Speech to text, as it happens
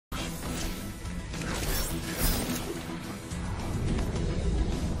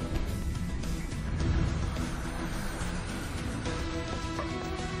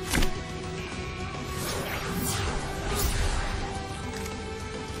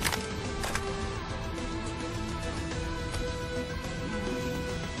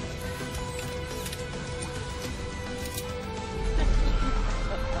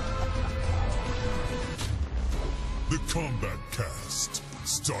Kombat Kast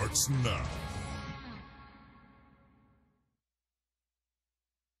starts now.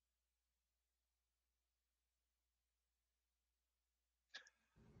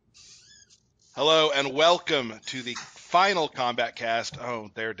 Hello and welcome to the final Kombat Kast. Oh,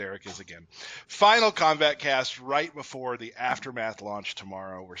 there Derek is again. Final Kombat Kast right before the Aftermath launch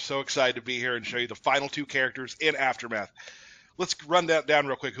tomorrow. We're so excited to be here and show you the final two characters in Aftermath. Let's run that down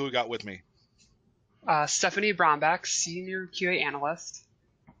real quick. Who we got with me? Stephanie Bromback, Senior QA Analyst.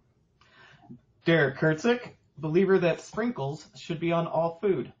 Derek Kurtzik, believer that sprinkles should be on all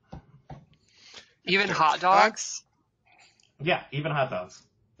food. Even hot dogs? Yeah, even hot dogs.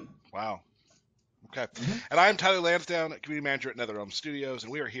 Wow. Okay. And I'm Tyler Lansdowne, Community Manager at NetherRealm Studios,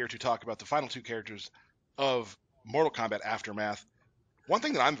 and we are here to talk about the final two characters of Mortal Kombat Aftermath. One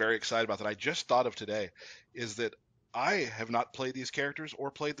thing that I'm very excited about that I just thought of today is that I have not played these characters or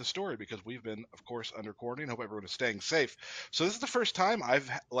played the story because we've been, of course, under quarantine. Hope everyone is staying safe. So this is the first time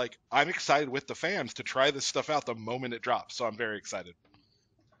I'm excited with the fans to try this stuff out the moment it drops. So I'm very excited.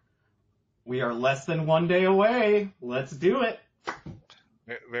 We are less than 1 day away. Let's do it.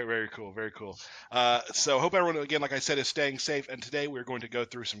 Very, very cool. Very cool. So hope everyone, again, like I said, is staying safe. And today we're going to go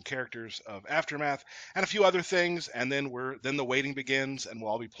through some characters of Aftermath and a few other things. And then the waiting begins, and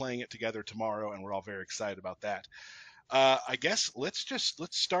we'll all be playing it together tomorrow. And we're all very excited about that. I guess let's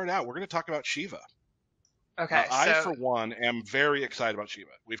start out. We're going to talk about Sheeva. Okay. I, for one, am very excited about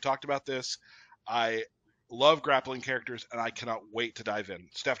Sheeva. We've talked about this. I love grappling characters, and I cannot wait to dive in.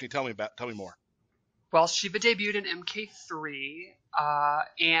 Stephanie, tell me more. Well, Sheeva debuted in MK3,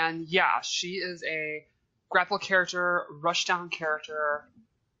 and yeah, she is a grapple character, rushdown character,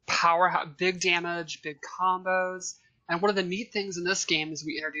 big damage, big combos, and one of the neat things in this game is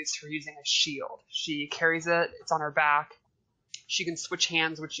we introduced her using a shield. She carries it, it's on her back, she can switch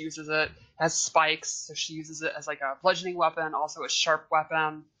hands, which uses it, has spikes, so she uses it as like a bludgeoning weapon, also a sharp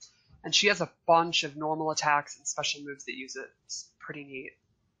weapon, and she has a bunch of normal attacks and special moves that use it. It's pretty neat.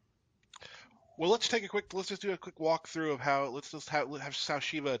 Well, let's just do a quick walkthrough of how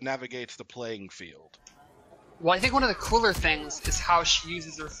Sheeva navigates the playing field. Well, I think one of the cooler things is how she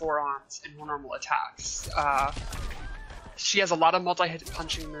uses her forearms in normal attacks. She has a lot of multi-hit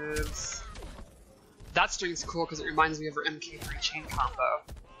punching moves. That string is cool because it reminds me of her MK3 chain combo.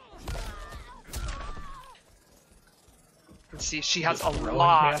 Let's see, she has a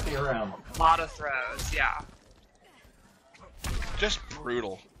lot of throws, yeah. Just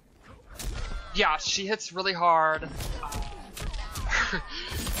brutal. Yeah, she hits really hard.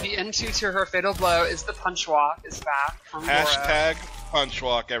 The N2 to her fatal blow is the punch walk, is back from Hashtag punch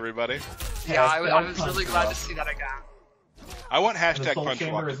walk, everybody. Yeah, I was really glad to see that again. I want hashtag Soul punch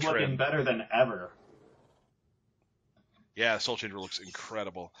Chamber walk is to looking trend. better than ever. Yeah, Soul Chamber looks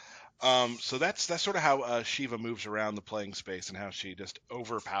incredible. So that's sort of how Sheeva moves around the playing space and how she just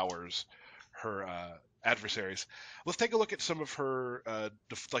overpowers her adversaries. Let's take a look at some of her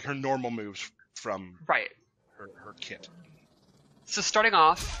her normal moves from her kit. So starting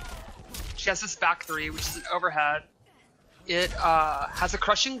off, she has this back three, which is an overhead. It has a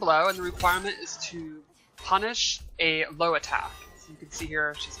crushing blow, and the requirement is to punish a low attack. So you can see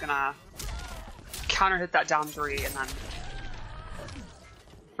here, she's gonna counter hit that down three and then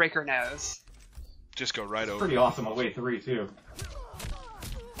break her nose. Just go right over. Pretty awesome away three too.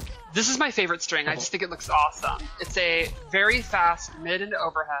 This is my favorite string. I just think it looks awesome. It's a very fast mid and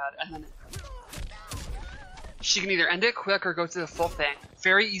overhead, and then she can either end it quick or go through the full thing.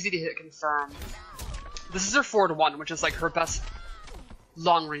 Very easy to hit confirm. This is her forward one, which is like her best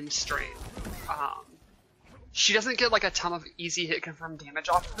long range string. She doesn't get like a ton of easy hit confirm damage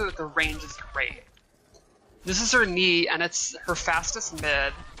off of it, but the range is great. This is her knee, and it's her fastest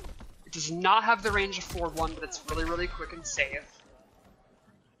mid. It does not have the range of forward one, but it's really, really quick and safe.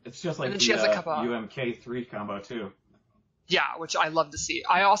 It's just like the she has a couple UMK3 combo too. Yeah, which I love to see.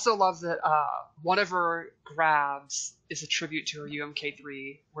 I also love that one of her grabs is a tribute to her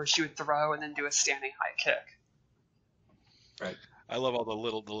UMK3, where she would throw and then do a standing high kick. Right. I love all the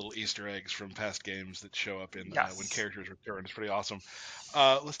little Easter eggs from past games that show up in when characters return. It's pretty awesome.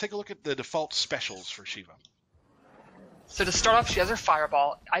 Let's take a look at the default specials for Sheeva. So to start off, she has her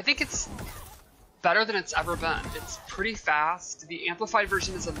Fireball. I think it's better than it's ever been. It's pretty fast. The amplified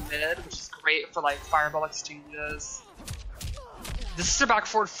version is a mid, which is great for like Fireball exchanges. This is her back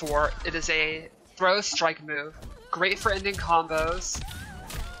forward 4. It is a throw strike move. Great for ending combos.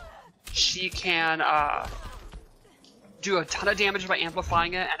 She can do a ton of damage by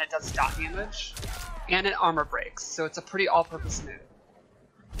amplifying it, and it does dot damage. And it armor breaks, so it's a pretty all-purpose move.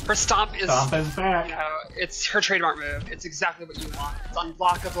 Her Stomp is back. You know, it's her trademark move. It's exactly what you want. It's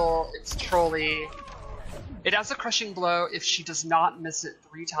unblockable, it's trolly. It has a crushing blow if she does not miss it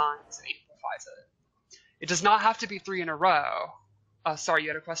 3 times and amplifies it. It does not have to be 3 in a row. Sorry, you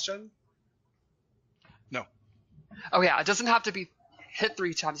had a question? No. Oh yeah, it doesn't have to be hit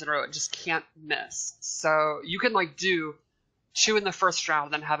 3 times in a row. It just can't miss. So you can like do 2 in the first round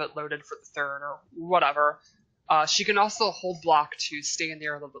and then have it loaded for the third or whatever. She can also hold block to stay in the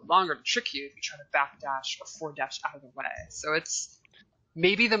air a little bit longer to trick you if you try to backdash or forward dash out of the way. So it's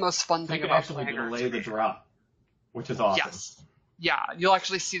maybe the most fun thing about playing her. You can actually delay the drop, which is awesome. Yes. Yeah, you'll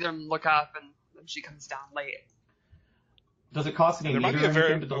actually see them look up and then she comes down late. Does it cost any meter or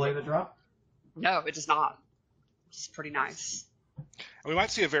anything to delay the drop? No, it does not. It's pretty nice. And we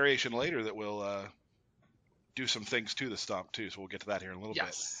might see a variation later that will do some things to the stomp too, so we'll get to that here in a little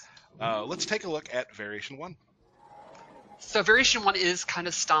bit. Let's take a look at variation 1. So variation 1 is kind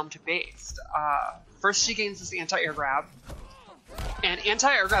of stomped based. First she gains this anti-air grab. And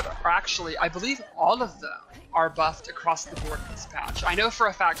anti-air grab are actually, I believe all of them are buffed across the board in this patch. I know for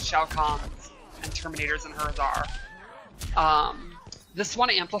a fact Shao Kahn's and Terminator's and hers are. This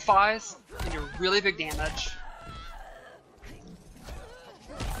one amplifies and do really big damage.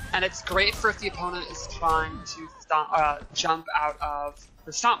 And it's great for if the opponent is trying to jump out of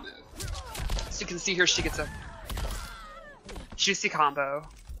her stomp move. So you can see here she gets a juicy combo.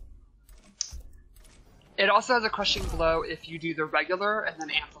 It also has a crushing blow if you do the regular and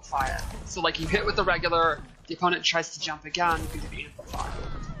then amplify it. So like you hit with the regular, the opponent tries to jump again, you can do the amplify.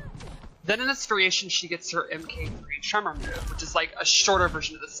 Then in this variation she gets her MK3 tremor move, which is like a shorter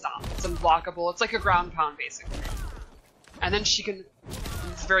version of the stomp. It's unblockable, it's like a ground pound basically. And then she can, in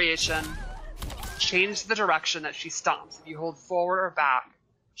this variation, change the direction that she stomps. If you hold forward or back,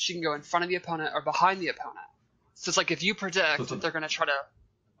 she can go in front of the opponent or behind the opponent. So it's like if you predict that they're going to try to...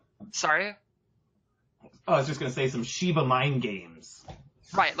 Sorry? Oh, I was just going to say some Sheeva mind games.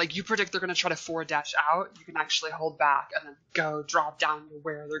 Right, like you predict they're going to try to forward dash out, you can actually hold back and then go drop down to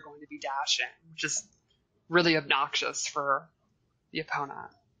where they're going to be dashing, which is really obnoxious for the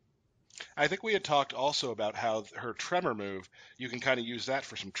opponent. I think we had talked also about how her tremor move, you can kind of use that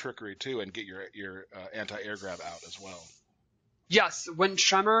for some trickery too and get your anti-air grab out as well. Yes, when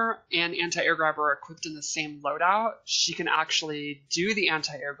tremor and anti-air grab are equipped in the same loadout, she can actually do the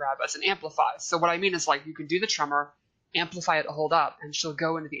anti-air grab as an amplify. So what I mean is like you can do the tremor, amplify it to hold up, and she'll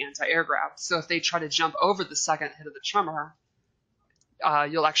go into the anti-air grab. So if they try to jump over the second hit of the tremor,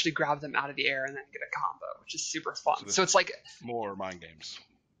 you'll actually grab them out of the air and then get a combo, which is super fun. So it's like more mind games.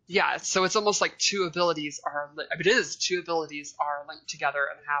 Yeah, so it's almost like two abilities are linked together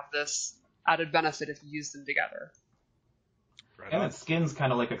and have this added benefit if you use them together. Right and on. its skin's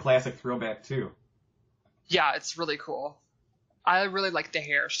kind of like a classic throwback too. Yeah, it's really cool. I really like the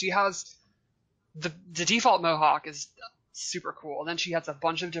hair. She has the default mohawk is super cool. Then she has a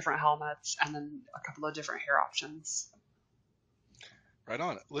bunch of different helmets and then a couple of different hair options. Right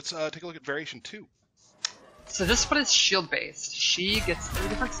on. Let's take a look at variation 2. So this one is shield based. She gets 3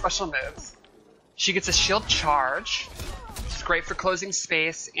 different special moves. She gets a shield charge, which is great for closing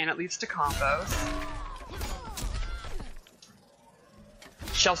space and it leads to combos.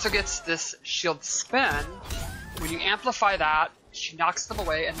 She also gets this shield spin. When you amplify that, she knocks them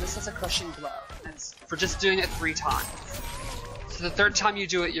away and this is a crushing blow. And it's for just doing it 3 times. So the third time you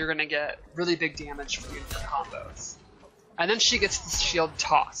do it, you're going to get really big damage for your combos. And then she gets this shield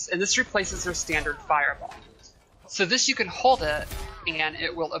toss, and this replaces her standard fireball. So this you can hold it, and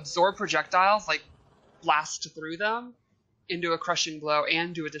it will absorb projectiles, like blast through them, into a crushing blow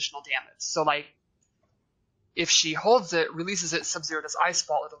and do additional damage. So like, if she holds it, releases it, Sub-Zero does Ice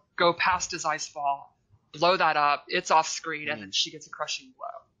Ball, it'll go past his Ice Ball, blow that up, it's off screen, and then she gets a crushing blow.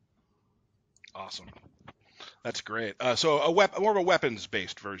 Awesome. That's great. So more of a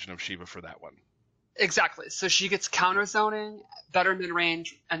weapons-based version of Sheeva for that one. Exactly. So she gets counter zoning, better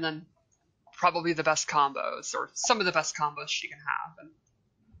mid-range, and then probably the best combos, or some of the best combos she can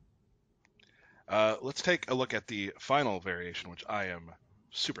have. Let's take a look at the final variation, which I am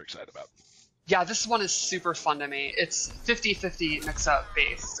super excited about. Yeah, this one is super fun to me. It's 50-50 mix-up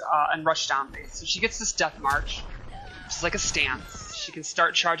based and rushdown based. So she gets this Death March, which is like a stance. She can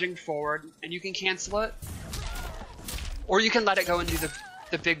start charging forward, and you can cancel it. Or you can let it go and do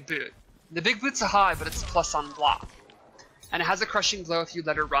the Big Boot. The Big Boot's a high, but it's plus on block. And it has a crushing blow if you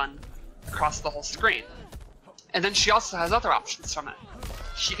let her run across the whole screen. And then she also has other options from it.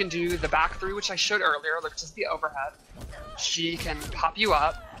 She can do the back 3, which I showed earlier, like just the overhead. She can pop you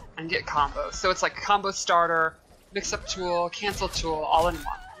up and get combos. So it's like combo starter, mix-up tool, cancel tool, all in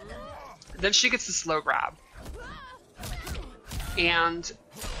one. And then she gets the slow grab. And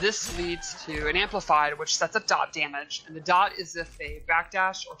this leads to an amplified, which sets up dot damage, and the dot is if they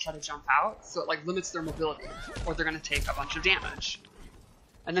backdash or try to jump out, so it like limits their mobility, or they're going to take a bunch of damage.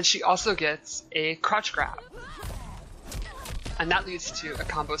 And then she also gets a crouch grab, and that leads to a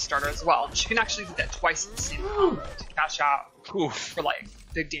combo starter as well. And she can actually do that twice in the same combo to cash out for like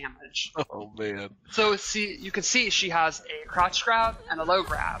big damage. Oh man. So see, you can see she has a crotch grab and a low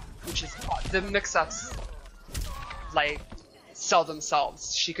grab, which is the mix-ups like sell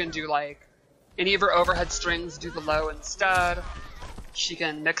themselves. She can do like any of her overhead strings, do the low instead. She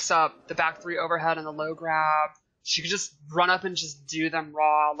can mix up the back three overhead and the low grab. She can just run up and just do them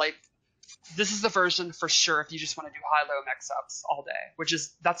raw. Like, this is the version for sure if you just want to do high-low mix-ups all day,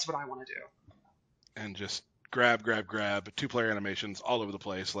 that's what I want to do. And just grab, 2-player animations all over the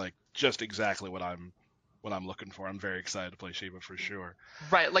place, like just exactly what I'm looking for. I'm very excited to play Sheeva for sure.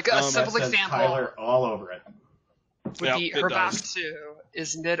 Right, like a simple example Tyler all over it. would be her back two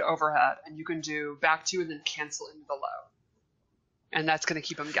is mid overhead, and you can do back two and then cancel into the low. And that's going to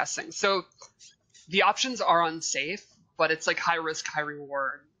keep them guessing. So the options are unsafe, but it's like high risk, high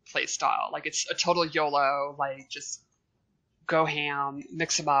reward play style. Like it's a total YOLO, like just go ham,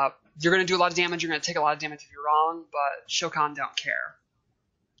 mix them up. You're going to do a lot of damage. You're going to take a lot of damage if you're wrong, but Shokan don't care.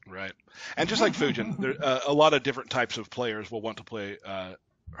 Right. And just like Fujin, there, a lot of different types of players will want to play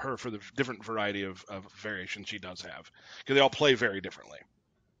her for the different variety of variations she does have, because they all play very differently.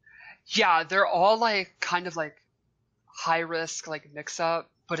 Yeah, they're all like kind of like high risk, like mix up,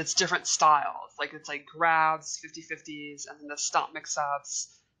 but it's different styles. Like it's like grabs, 50-50s, and then the stomp mix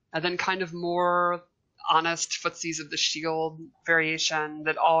ups, and then kind of more honest footsies of the shield variation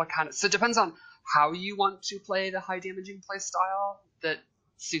that all kind of, so it depends on how you want to play the high damaging play style that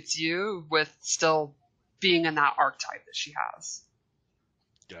suits you with still being in that archetype that she has.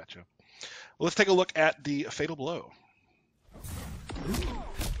 Gotcha. Well, let's take a look at the Fatal Blow.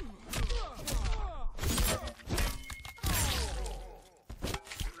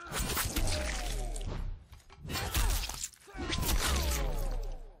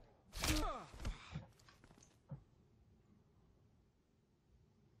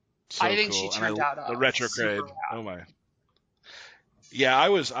 So I think cool. she turned out the retrograde. Oh my! Yeah, I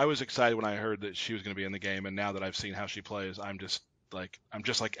was excited when I heard that she was going to be in the game, and now that I've seen how she plays, I'm just like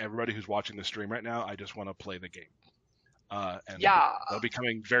everybody who's watching the stream right now. I just want to play the game. And yeah, that'll be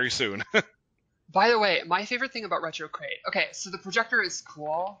coming very soon. By the way, my favorite thing about retrograde. Okay, so the projector is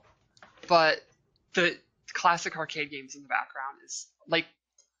cool, but the classic arcade games in the background is like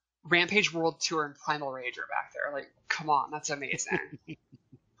Rampage World Tour and Primal Rage are back there. Like, come on, that's amazing.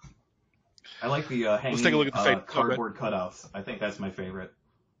 I like the hanging Let's take a look at the cardboard cutouts. I think that's my favorite.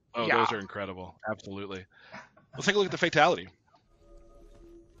 Oh, yeah. Those are incredible. Absolutely. Let's take a look at the fatality.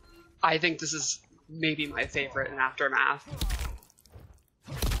 I think this is maybe my favorite in Aftermath.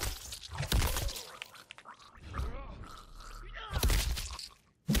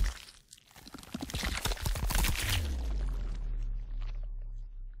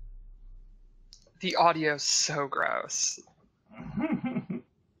 The audio's so gross.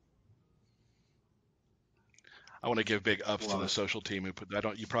 I want to give big ups to the social team who put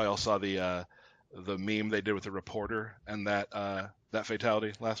that. You probably all saw the meme they did with the reporter and that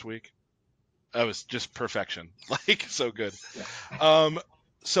fatality last week. That was just perfection, like so good. Yeah.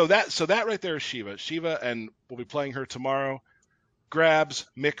 So that right there is Sheeva. Sheeva, and we'll be playing her tomorrow. Grabs,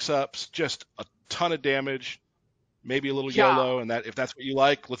 mix-ups, just a ton of damage, maybe a little YOLO, and that if that's what you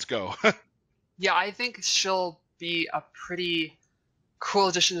like, let's go. Yeah, I think she'll be a pretty cool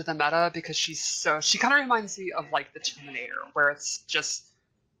addition to the meta because she kind of reminds me of like the Terminator, where it's just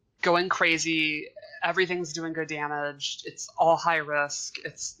going crazy, everything's doing good damage, it's all high risk,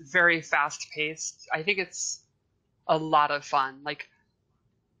 it's very fast paced. I think it's a lot of fun. Like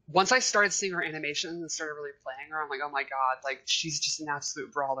once I started seeing her animations and started really playing her, I'm like, oh my god, like she's just an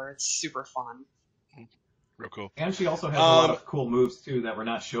absolute brawler. It's super fun. Real cool. And she also has a lot of cool moves too that we're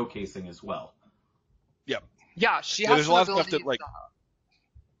not showcasing as well. Yep. Yeah, she has there's a lot of stuff that like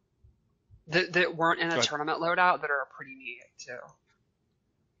that weren't in a tournament loadout that are pretty neat too.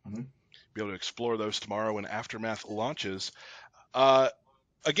 Mm-hmm. Be able to explore those tomorrow when Aftermath launches.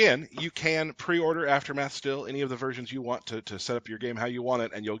 Again, you can pre-order Aftermath still, any of the versions you want to set up your game how you want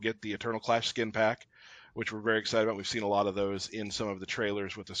it, and you'll get the Eternal Clash skin pack, which we're very excited about. We've seen a lot of those in some of the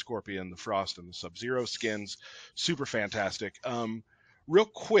trailers with the Scorpion, the Frost, and the Sub-Zero skins. Super fantastic. Real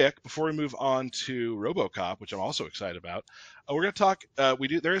quick, before we move on to RoboCop, which I'm also excited about, we're going to talk.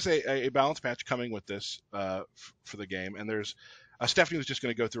 There is a balance patch coming with this for the game, and there's Stephanie was just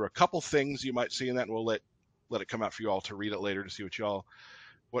going to go through a couple things you might see in that, and we'll let it come out for you all to read it later to see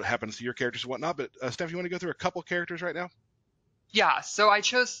what happens to your characters and whatnot. But Steph, you want to go through a couple characters right now? Yeah, so I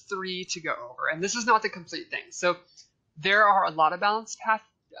chose 3 to go over, and this is not the complete thing. So there are a lot of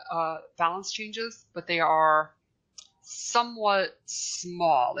balance changes, but they are somewhat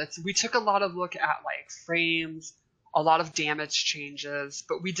small. We took a lot of look at like frames, a lot of damage changes,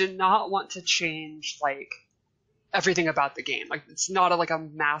 but we did not want to change like everything about the game. Like it's not like a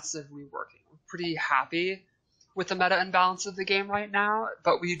massive reworking. We're pretty happy with the meta and balance of the game right now,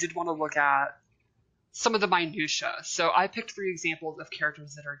 but we did want to look at some of the minutia. So I picked 3 examples of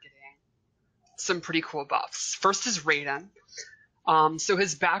characters that are getting some pretty cool buffs. First is Raiden. So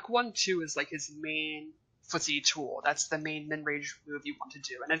his back 1-2 is like his main footsie tool. That's the main min-range move you want to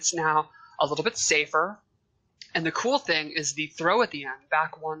do, and it's now a little bit safer. And the cool thing is the throw at the end,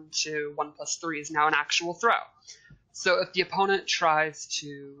 back 1-2, 1+3, is now an actual throw. So if the opponent tries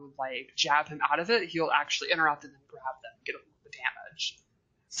to like jab him out of it, he'll actually interrupt and then grab them and get the damage.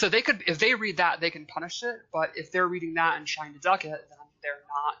 So they could, if they read that, they can punish it, but if they're reading that and trying to duck it, then they're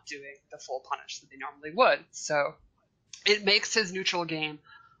not doing the full punish that they normally would. So it makes his neutral game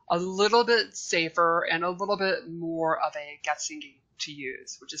a little bit safer and a little bit more of a guessing game to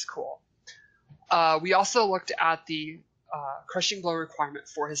use, which is cool. We also looked at the crushing blow requirement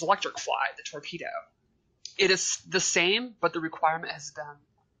for his electric fly, the torpedo. It is the same, but the requirement has been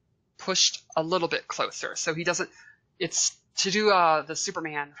pushed a little bit closer. So he doesn't, it's to do the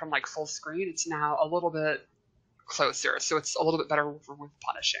Superman from like full screen, it's now a little bit closer. So it's a little bit better with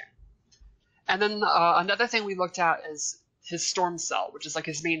punishing. And then another thing we looked at is his storm cell, which is like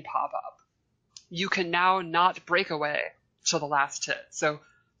his main pop-up. You can now not break away till the last hit. So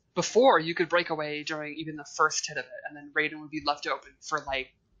before, you could break away during even the first hit of it, and then Raiden would be left open for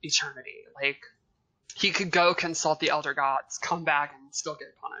like eternity. Like he could go consult the Elder Gods, come back, and still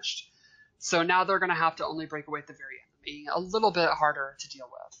get punished. So now they're going to have to only break away at the very end, being a little bit harder to deal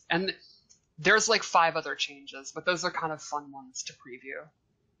with. And there's like 5 other changes, but those are kind of fun ones to preview.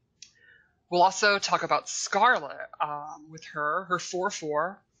 We'll also talk about Scarlet with her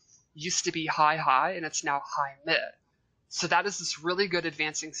 4-4 used to be high, and it's now high-mid. So that is this really good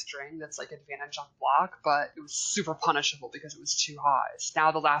advancing string that's like advantage on block, but it was super punishable because it was too high. So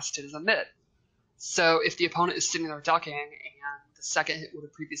now the last hit is a mid. So if the opponent is sitting there ducking and the second hit would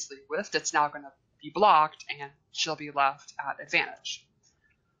have previously whiffed, it's now going to be blocked and she'll be left at advantage.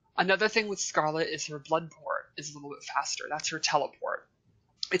 Another thing with Scarlet is her blood port is a little bit faster. That's her teleport.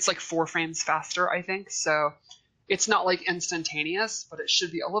 It's like 4 frames faster, I think. So it's not like instantaneous, but it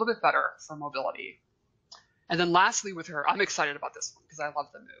should be a little bit better for mobility. And then lastly with her, I'm excited about this one because I love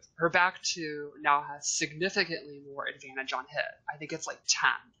the move. Her back 2 now has significantly more advantage on hit. I think it's like 10.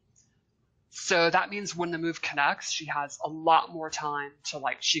 So that means when the move connects, she has a lot more time to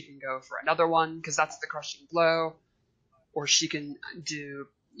like, she can go for another one because that's the crushing blow, or she can do,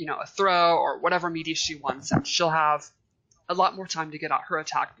 you know, a throw or whatever media she wants, and she'll have a lot more time to get out her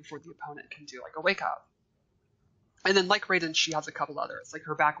attack before the opponent can do like a wake up. And then like Raiden, she has a couple others, like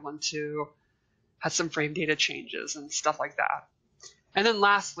her back 1-2 has some frame data changes and stuff like that. And then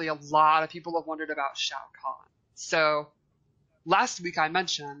lastly, a lot of people have wondered about Shao Kahn. So last week I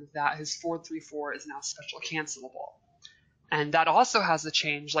mentioned that his 4-3-4 is now special cancelable. And that also has a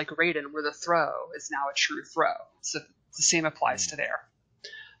change like Raiden where the throw is now a true throw. So the same applies to there.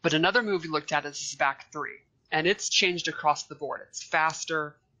 But another move we looked at is his back 3. And it's changed across the board. It's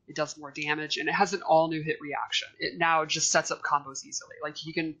faster, it does more damage, and it has an all-new hit reaction. It now just sets up combos easily. Like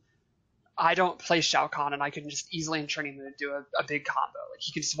he can, I don't play Shao Kahn, and I can just easily in training mode do a big combo. Like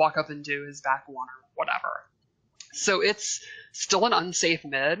he can just walk up and do his back 1 or whatever. So it's still an unsafe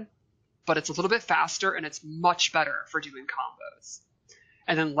mid, but it's a little bit faster, and it's much better for doing combos.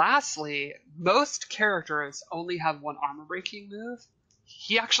 And then lastly, most characters only have 1 armor breaking move.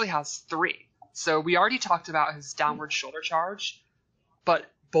 He actually has 3. So we already talked about his downward shoulder charge, but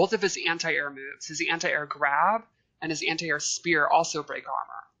both of his anti-air moves, his anti-air grab and his anti-air spear, also break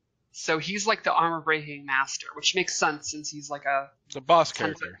armor. So he's like the armor breaking master, which makes sense since he's like it's a boss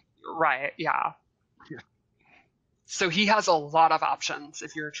character. Right, yeah. So he has a lot of options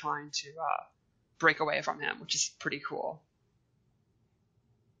if you're trying to break away from him, which is pretty cool.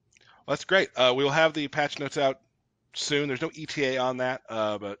 Well, that's great. We will have the patch notes out soon. There's no ETA on that,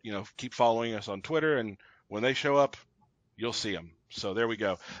 but you know, keep following us on Twitter, and when they show up, you'll see them. So there we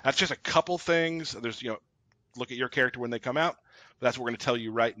go. That's just a couple things. There's, you know, look at your character when they come out. But that's what we're going to tell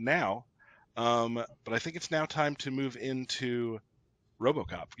you right now. But I think it's now time to move into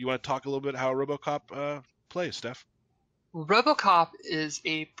RoboCop. You want to talk a little bit how RoboCop plays, Steph? RoboCop is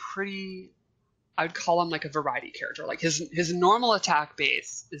a pretty, I would call him like a variety character. Like his normal attack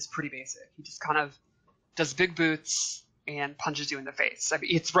base is pretty basic. He just kind of does big boots and punches you in the face. I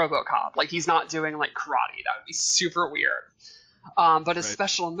mean, it's RoboCop. Like he's not doing like karate. That would be super weird. But his Right.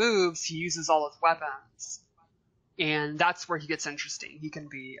 special moves, he uses all his weapons. And that's where he gets interesting. He can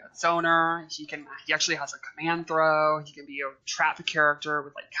be a zoner. He actually has a command throw. He can be a trap character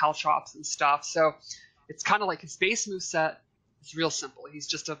with like caltrops and stuff. So it's kind of like his base moveset is real simple. He's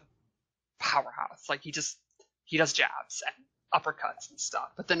just a powerhouse. Like he does jabs and uppercuts and stuff.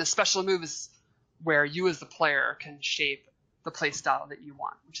 But then his special move is where you as the player can shape the play style that you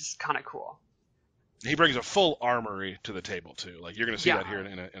want, which is kind of cool. He brings a full armory to the table too. Like you're going to see Yeah. that here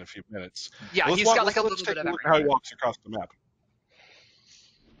in a few minutes. Yeah, Well, he's let's got like a let's little take bit of a look at how he everything. walks across the map.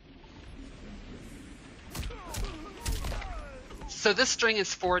 So this string is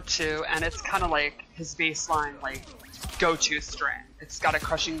 4-2, and it's kind of like his baseline like go-to string. It's got a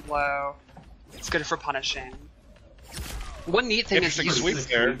crushing blow. It's good for punishing. One neat thing is Interesting sweep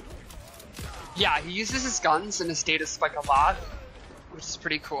there. yeah, he uses his guns and his data spike a lot, which is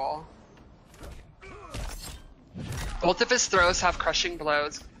pretty cool. Both of his throws have crushing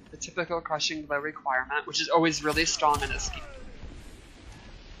blows, the typical crushing blow requirement, which is always really strong in his scheme.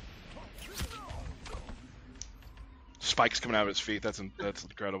 Spikes coming out of his feet. That's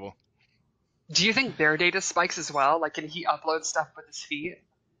incredible. Do you think their data spikes as well? Like, can he upload stuff with his feet?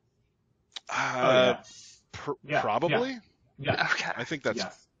 Yeah. Probably. Yeah. Okay. I think that's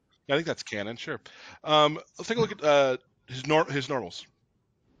Yes. I think that's canon. Sure. Let's take a look at his normals.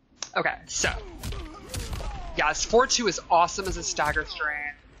 Okay, so yeah, his 4-2 is awesome as a stagger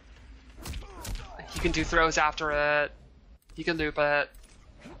string. He can do throws after it. He can loop it.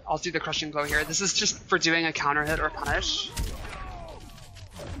 I'll do the crushing blow here. This is just for doing a counter hit or punish.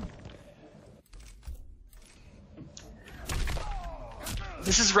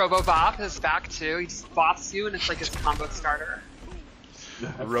 This is Robobop, his back too. He just bops you and it's like his combo starter.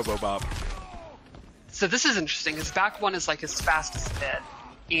 Robobop. So this is interesting. His back one is like his fastest hit.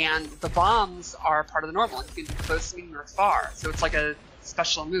 And the bombs are part of the normal. You can do close, medium, or far. So it's like a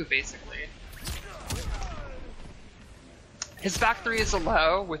special move, basically. His back three is a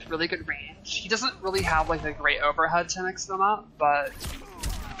low with really good range. He doesn't really have like a great overhead to mix them up, but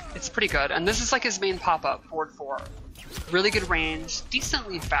it's pretty good. And this is like his main pop-up, forward 4. Really good range,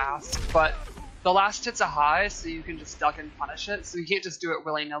 decently fast, but the last hit's a high, so you can just duck and punish it. So you can't just do it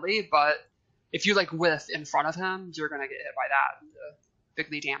willy-nilly, but if you like whiff in front of him, you're gonna get hit by that and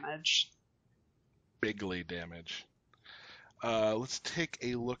bigly damage. Bigly damage. Let's take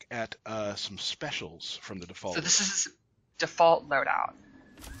a look at some specials from the default. So this is his default loadout.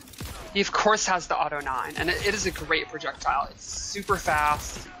 He of course has the Auto 9, and it is a great projectile. It's super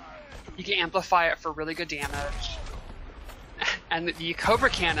fast. You can amplify it for really good damage. And the Cobra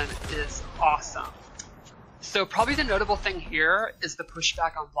Cannon is awesome. So probably the notable thing here is the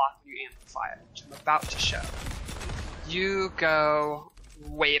pushback on block when you amplify it, which I'm about to show. You go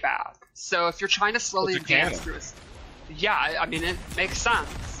way back. So if you're trying to slowly It's a advance cannon. through his... Yeah, I mean, it makes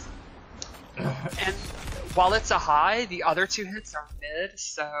sense. And while it's a high, the other two hits are mid,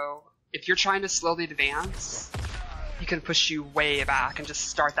 so if you're trying to slowly advance, he can push you way back and just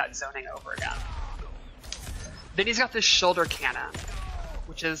start that zoning over again. Then he's got this shoulder cannon,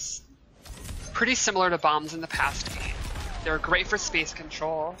 which is pretty similar to bombs in the past game. They're great for space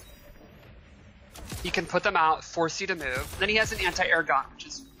control. He can put them out, force you to move. Then he has an anti-air gun, which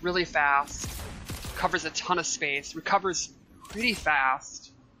is really fast, covers a ton of space, recovers pretty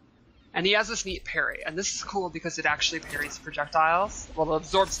fast, and he has this neat parry. And this is cool because it actually parries projectiles, well, it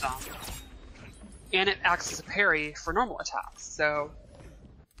absorbs them, and it acts as a parry for normal attacks. So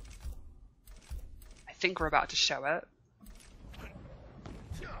I think we're about to show it.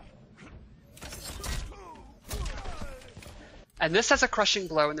 And this has a crushing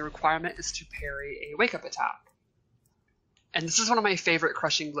blow, and the requirement is to parry a wake-up attack. And this is one of my favorite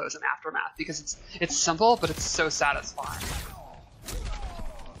crushing blows in Aftermath because it's simple, but it's so satisfying.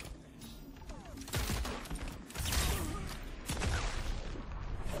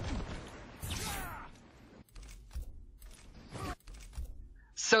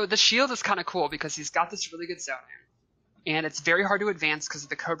 So the shield is kind of cool because he's got this really good zoning, and it's very hard to advance because of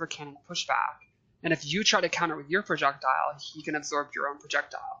the Cobra Cannon pushback. And if you try to counter with your projectile, he can absorb your own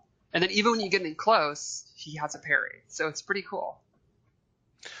projectile. And then even when you get in close, he has a parry. So it's pretty cool.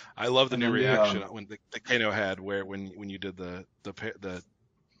 I love the And new then reaction when the Kano had, where when you did the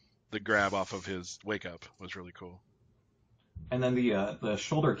grab off of his wake up was really cool. And then the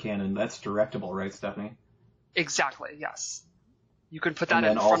shoulder cannon, that's directable, right, Stephanie? Exactly, yes. You can put that And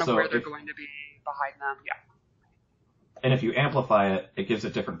in then front of also where they're if- going to be behind them. Yeah. And if you amplify it, it gives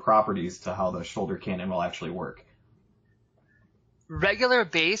it different properties to how the shoulder cannon will actually work. Regular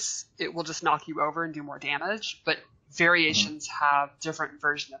base, it will just knock you over and do more damage, but variations have different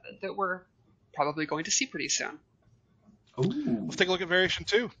versions of it that we're probably going to see pretty soon. Ooh. Let's take a look at variation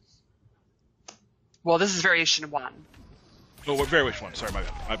 2. Well, this is variation 1. Oh, what variation 1? Sorry,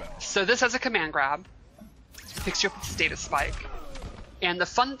 my bad. So this has a command grab, picks you up with status spike, and the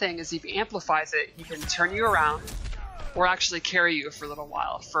fun thing is if he amplifies it, he can turn you around or actually carry you for a little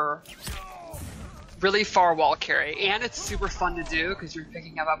while for really far wall carry, and it's super fun to do because you're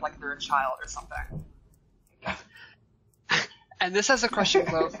picking him up like you're a child or something. And this has a crushing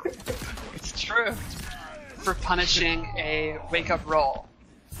blow. It's true. For punishing a wake-up roll.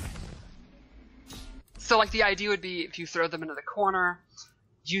 So like the idea would be if you throw them into the corner,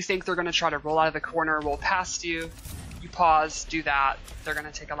 you think they're going to try to roll out of the corner, roll past you, you pause, do that, they're going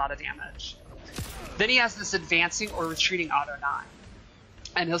to take a lot of damage. Then he has this advancing or retreating auto 9.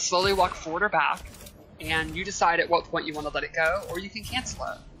 And he'll slowly walk forward or back, and you decide at what point you want to let it go, or you can cancel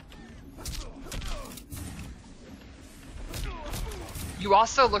it. You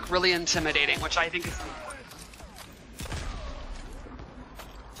also look really intimidating, which I think is important.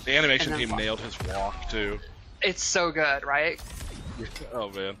 The animation team nailed his walk, too. It's so good, right?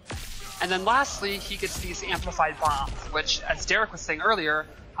 Oh, man. And then lastly, he gets these amplified bombs, which, as Derek was saying earlier,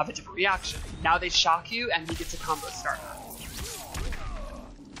 have a different reaction. Now they shock you, and he gets a combo starter.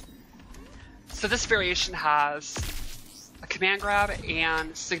 So this variation has a command grab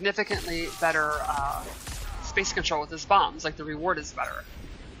and significantly better space control with his bombs, like the reward is better.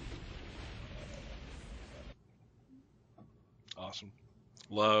 Awesome.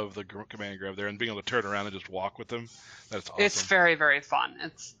 Love the command grab there and being able to turn around and just walk with them. That's awesome. It's very, very fun.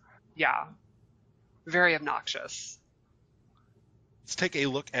 It's, yeah, very obnoxious. Let's take a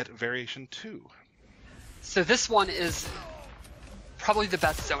look at variation 2. So this one is probably the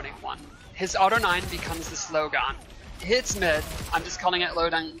best zoning one. His auto 9 becomes this low gun. It hits mid. I'm just calling it low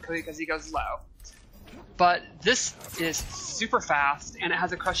gun because he goes low. But this is super fast, and it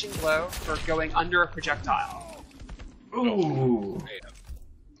has a crushing blow for going under a projectile. Ooh. Man.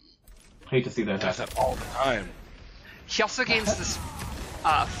 Hate to see that Does happen. that all the time. He also gains this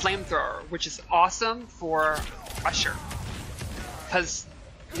flamethrower, which is awesome for pressure. Because,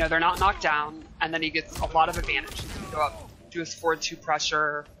 you know, they're not knocked down, and then he gets a lot of advantage. He can go up, do his forward 2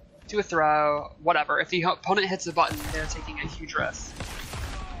 pressure, do a throw, whatever. If the opponent hits a button, they're taking a huge risk.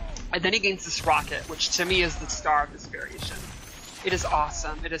 And then he gains this rocket, which to me is the star of this variation. It is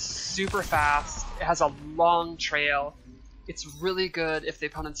awesome. It is super fast. It has a long trail. It's really good if the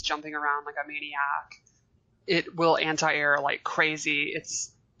opponent's jumping around like a maniac. It will anti-air like crazy.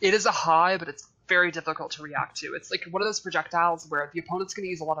 It is a high, but it's very difficult to react to. It's like one of those projectiles where the opponent's going to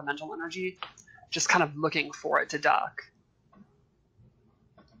use a lot of mental energy, just kind of looking for it to duck.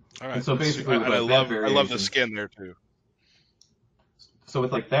 All right. And so basically, and I love the skin there too. So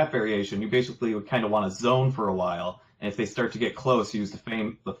with like that variation, you basically would kind of want to zone for a while, and if they start to get close, use the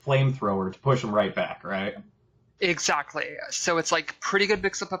flamethrower to push them right back, right? Exactly. So it's like pretty good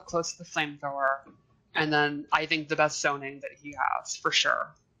mix up close to the flamethrower, and then I think the best zoning that he has for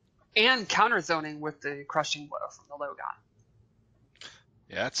sure, and counter zoning with the crushing blow from the low gun.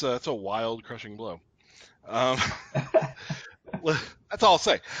 Yeah, that's a wild crushing blow. That's all I'll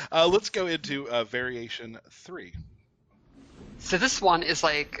say. Let's go into variation 3. So this one is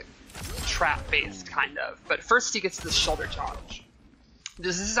like trap-based, kind of. But first he gets this shoulder charge.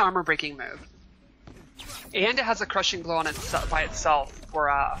 This is his armor-breaking move. And it has a crushing blow on by itself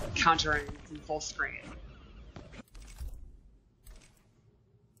for countering from full screen.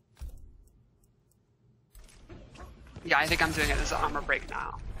 Yeah, I think I'm doing it as an armor break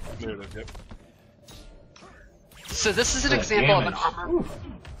now. There it is, yep. So this is an example of an armor...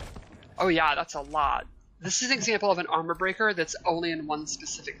 Oh yeah, that's a lot. This is an example of an armor breaker that's only in one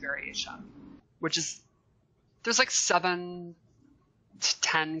specific variation, which is... There's like 7 to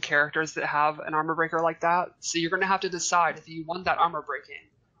 10 characters that have an armor breaker like that, so you're going to have to decide if you want that armor breaking.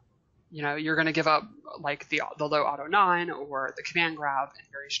 You know, you're going to give up like the low auto 9 or the command grab in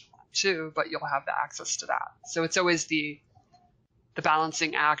variation 1 and 2, but you'll have the access to that. So it's always the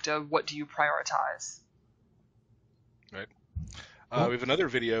balancing act of what do you prioritize. Right. We have another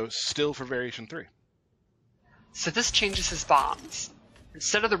video still for variation 3. So this changes his bombs.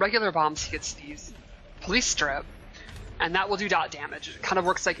 Instead of the regular bombs, he gets these police strip, and that will do dot damage. It kind of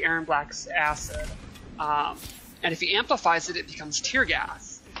works like Aaron Black's acid. And if he amplifies it, it becomes tear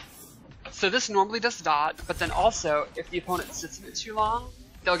gas. So this normally does dot, but then also, if the opponent sits in it too long,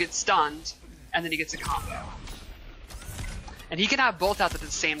 they'll get stunned, and then he gets a combo. And he can have both out at the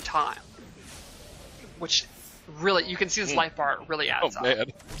same time, which really, you can see this life bar really adds up.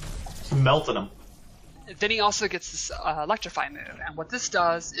 Man. It's melting them. Then he also gets this electrify move, and what this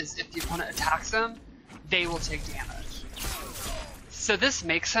does is if the opponent attacks him, they will take damage. So this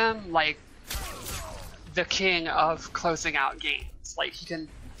makes him like the king of closing out games. Like, he can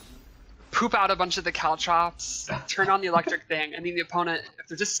poop out a bunch of the caltrops, turn on the electric thing, and then the opponent, if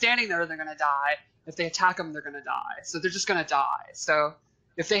they're just standing there, they're going to die. If they attack them, they're going to die. So they're just going to die. So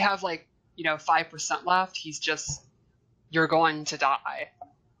if they have, like, 5% left, he's just, you're going to die.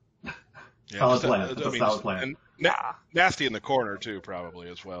 Yeah, solid plan. It's a solid plan. And nasty in the corner, too, probably,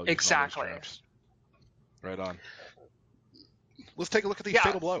 as well. Exactly. Right on. Let's take a look at the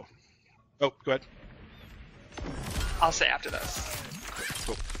Fatal Blow. Oh, go ahead. I'll say after this.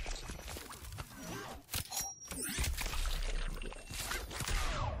 Cool.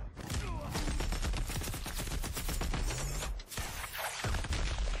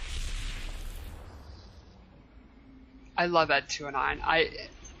 I love Ed 209.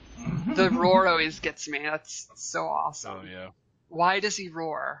 The roar always gets me. That's so awesome. Oh yeah. Why does he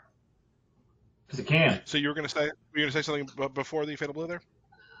roar? Because he can. So you were gonna say something before the Fatal Blow there?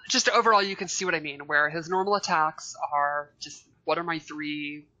 Just overall, you can see what I mean. Where his normal attacks are just, what are my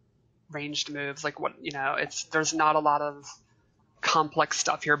 3 ranged moves? Like, what, there's not a lot of complex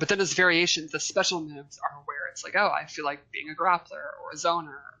stuff here. But then his variations, the special moves, are where it's like, oh, I feel like being a grappler or a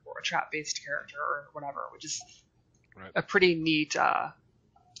zoner or a trap-based character or whatever, which is a pretty neat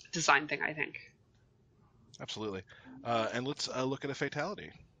design thing, I think. Absolutely. And let's look at a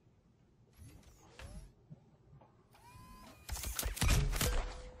fatality.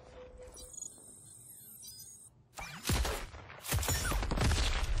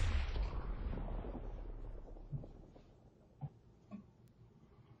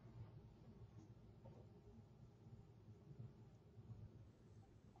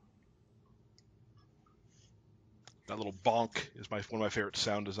 That little bonk is one of my favorite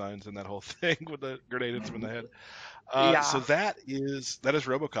sound designs in that whole thing with the grenade hits him in the head. So that is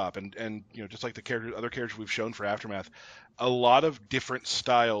RoboCop, and just like the other characters we've shown for Aftermath, a lot of different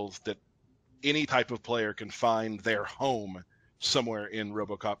styles that any type of player can find their home somewhere in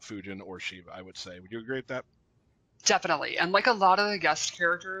RoboCop, Fujin, or Sheeva, I would say. Would you agree with that? Definitely. And like a lot of the guest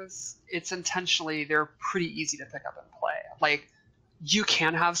characters, they're pretty easy to pick up and play. Like, you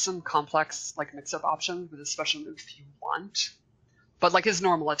can have some complex, like, mix-up options with a special move if you want, but like his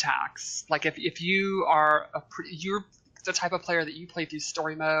normal attacks, like if you are you're the type of player that you play through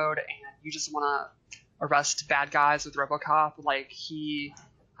story mode and you just want to arrest bad guys with RoboCop, like, he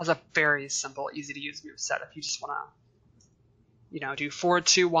has a very simple, easy to use move set. If you just want to, do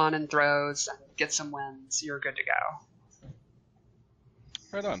 4-2-1 and throws and get some wins, you're good to go.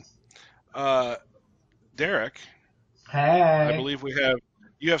 Right on. Derek. Hey. I believe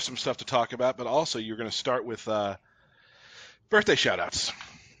you have some stuff to talk about, but also you're going to start with birthday shoutouts.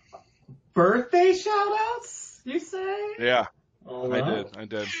 Birthday shoutouts, you say? Yeah, All right. I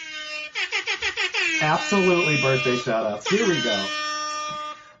did. Absolutely birthday shoutouts. Here we go.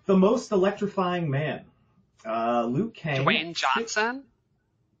 The most electrifying man, Liu Kang. Dwayne Johnson?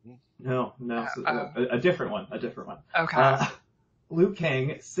 No, a different one. Okay. Liu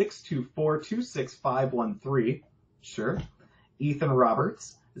Kang, 624-26513. Sure. Ethan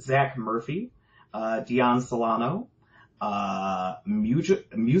Roberts, Zach Murphy, Dion Solano,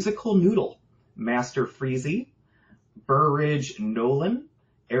 Musical Noodle, Master Freezy, Burridge Nolan,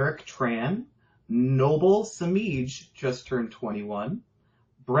 Eric Tran, Noble Samij, just turned 21,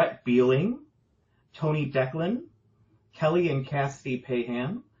 Brett Beeling, Tony Declan, Kelly and Cassidy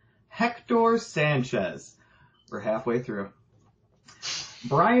Pahan, Hector Sanchez. We're halfway through.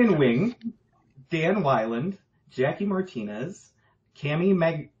 Brian Wing, Dan Weiland, Jackie Martinez,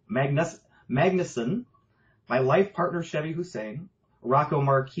 Cami Magnuson, my life partner Chevy Hussein, Rocco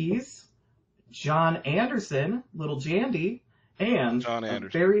Marquez, John Anderson, Little Jandy, and John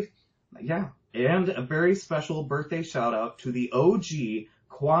Anderson. a very special birthday shout out to the OG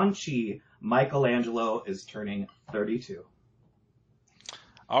Quan Chi. Michelangelo is turning 32.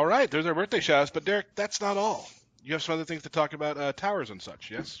 All right, there's our birthday shout outs, but Derek, that's not all. You have some other things to talk about, towers and such,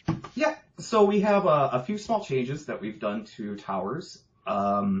 yes? Yeah, so we have a few small changes that we've done to towers.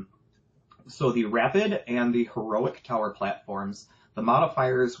 So the Rapid and the Heroic tower platforms, the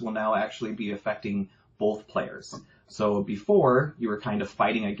modifiers will now actually be affecting both players. So before, you were kind of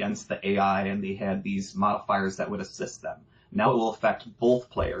fighting against the AI and they had these modifiers that would assist them. Now it will affect both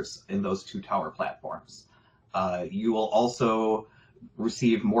players in those 2 tower platforms. You will also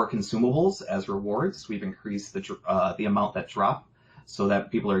receive more consumables as rewards. We've increased the amount that drop so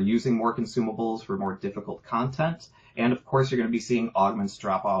that people are using more consumables for more difficult content. And of course, you're going to be seeing augments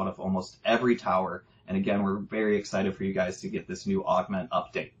drop out of almost every tower. And again, we're very excited for you guys to get this new augment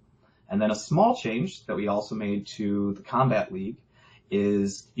update. And then a small change that we also made to the Combat League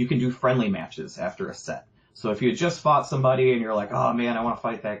is you can do friendly matches after a set. So if you had just fought somebody and you're like, oh man, I want to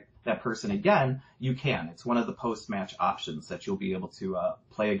fight that person again, you can. It's one of the post-match options that you'll be able to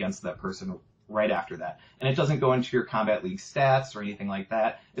play against that person right after that. And it doesn't go into your Kombat League stats or anything like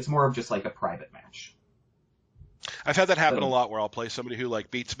that. It's more of just like a private match. I've had that happen a lot where I'll play somebody who like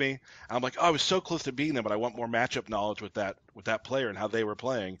beats me, and I'm like, oh, I was so close to beating them, but I want more matchup knowledge with that player and how they were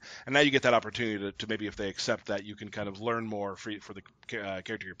playing. And now you get that opportunity to maybe, if they accept that, you can kind of learn more for the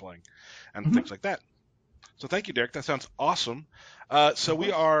character you're playing and things like that. So thank you, Derek. That sounds awesome. So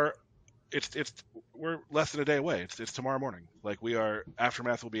we're less than a day away. It's tomorrow morning. Like,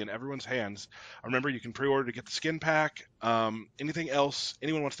 Aftermath will be in everyone's hands. Remember, you can pre-order to get the skin pack. Anything else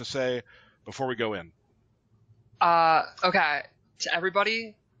anyone wants to say before we go in? Okay, to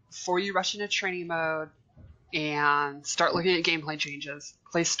everybody, before you rush into training mode and start looking at gameplay changes,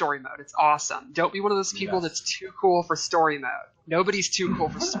 play story mode. It's awesome. Don't be one of those people that's too cool for story mode. Nobody's too cool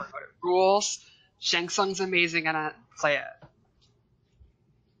for story mode. It rules. Shang Tsung's amazing in it. Play it.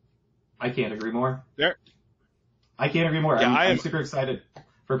 I can't agree more. There. I can't agree more. Yeah, I'm super excited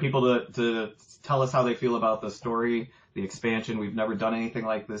for people to tell us how they feel about the story, the expansion. We've never done anything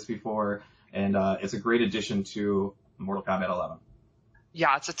like this before. And it's a great addition to Mortal Kombat 11.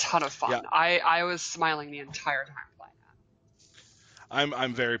 Yeah, it's a ton of fun. Yeah. I was smiling the entire time playing it.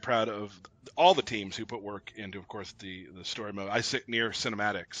 I'm very proud of all the teams who put work into, of course, the story mode. I sit near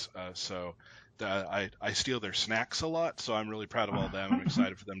cinematics, so I steal their snacks a lot. So I'm really proud of all of them. I'm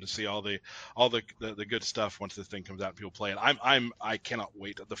excited for them to see all the good stuff once this thing comes out and people play it. I cannot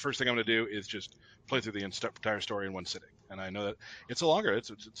wait. The first thing I'm going to do is just play through the entire story in one sitting. And I know that it's a longer. There's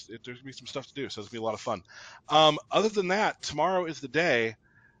going to be some stuff to do, so it's going to be a lot of fun. Other than that, tomorrow is the day.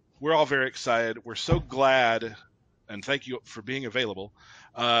 We're all very excited. We're so glad, and thank you for being available.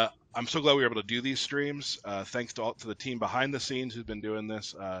 I'm so glad we were able to do these streams. Thanks to the team behind the scenes who's been doing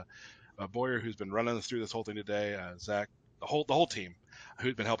this. Boyer, who's been running us through this whole thing today. Zach, the whole team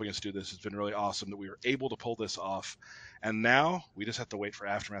who's been helping us do this. Has been really awesome that we were able to pull this off. And now we just have to wait for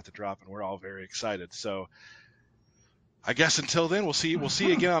Aftermath to drop, and we're all very excited. So I guess until then, we'll see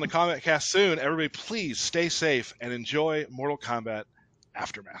you again on the Kombat Kast soon. Everybody, please stay safe and enjoy Mortal Kombat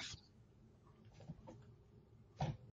Aftermath.